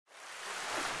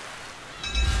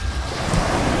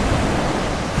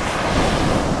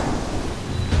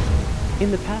In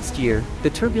the past year,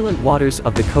 the turbulent waters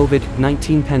of the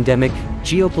COVID-19 pandemic,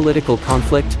 geopolitical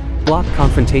conflict, bloc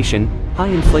confrontation, high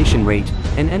inflation rate,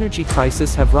 and energy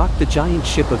crisis have rocked the giant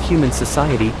ship of human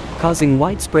society, causing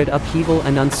widespread upheaval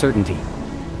and uncertainty.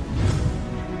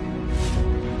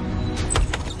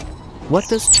 What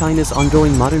does China's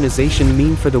ongoing modernization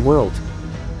mean for the world?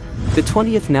 The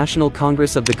 20th National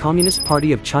Congress of the Communist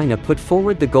Party of China put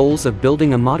forward the goals of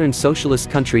building a modern socialist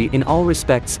country in all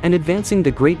respects and advancing the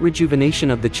great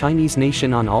rejuvenation of the Chinese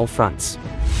nation on all fronts.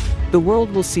 The world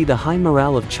will see the high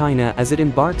morale of China as it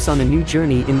embarks on a new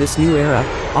journey in this new era,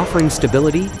 offering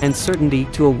stability and certainty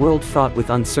to a world fraught with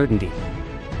uncertainty.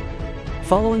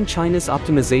 Following China's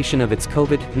optimization of its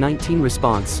COVID-19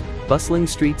 response, bustling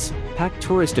streets, packed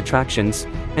tourist attractions,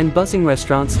 and buzzing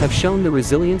restaurants have shown the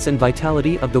resilience and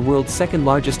vitality of the world's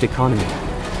second-largest economy.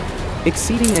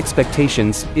 Exceeding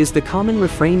expectations is the common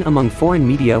refrain among foreign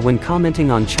media when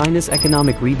commenting on China's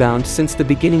economic rebound since the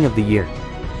beginning of the year.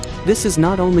 This is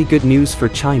not only good news for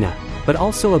China, but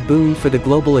also a boon for the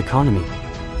global economy.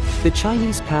 The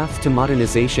Chinese path to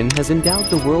modernization has endowed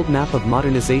the world map of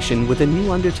modernization with a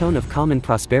new undertone of common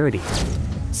prosperity.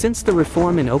 Since the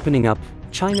reform and opening up,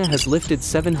 China has lifted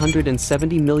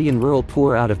 770 million rural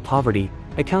poor out of poverty,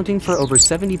 accounting for over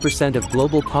 70% of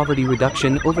global poverty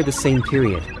reduction over the same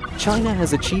period. China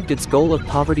has achieved its goal of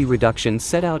poverty reduction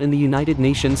set out in the United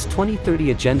Nations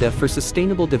 2030 Agenda for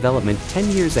Sustainable Development 10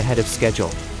 years ahead of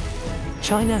schedule.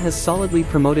 China has solidly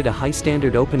promoted a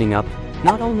high-standard opening up,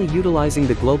 not only utilizing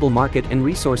the global market and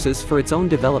resources for its own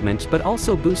development but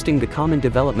also boosting the common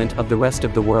development of the rest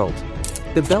of the world.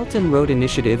 The Belt and Road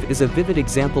Initiative is a vivid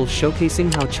example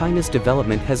showcasing how China's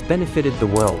development has benefited the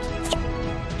world.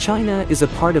 China is a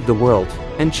part of the world,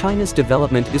 and China's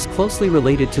development is closely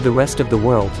related to the rest of the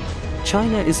world.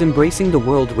 China is embracing the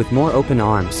world with more open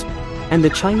arms, and the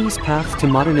Chinese path to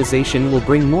modernization will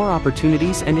bring more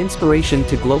opportunities and inspiration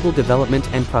to global development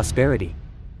and prosperity.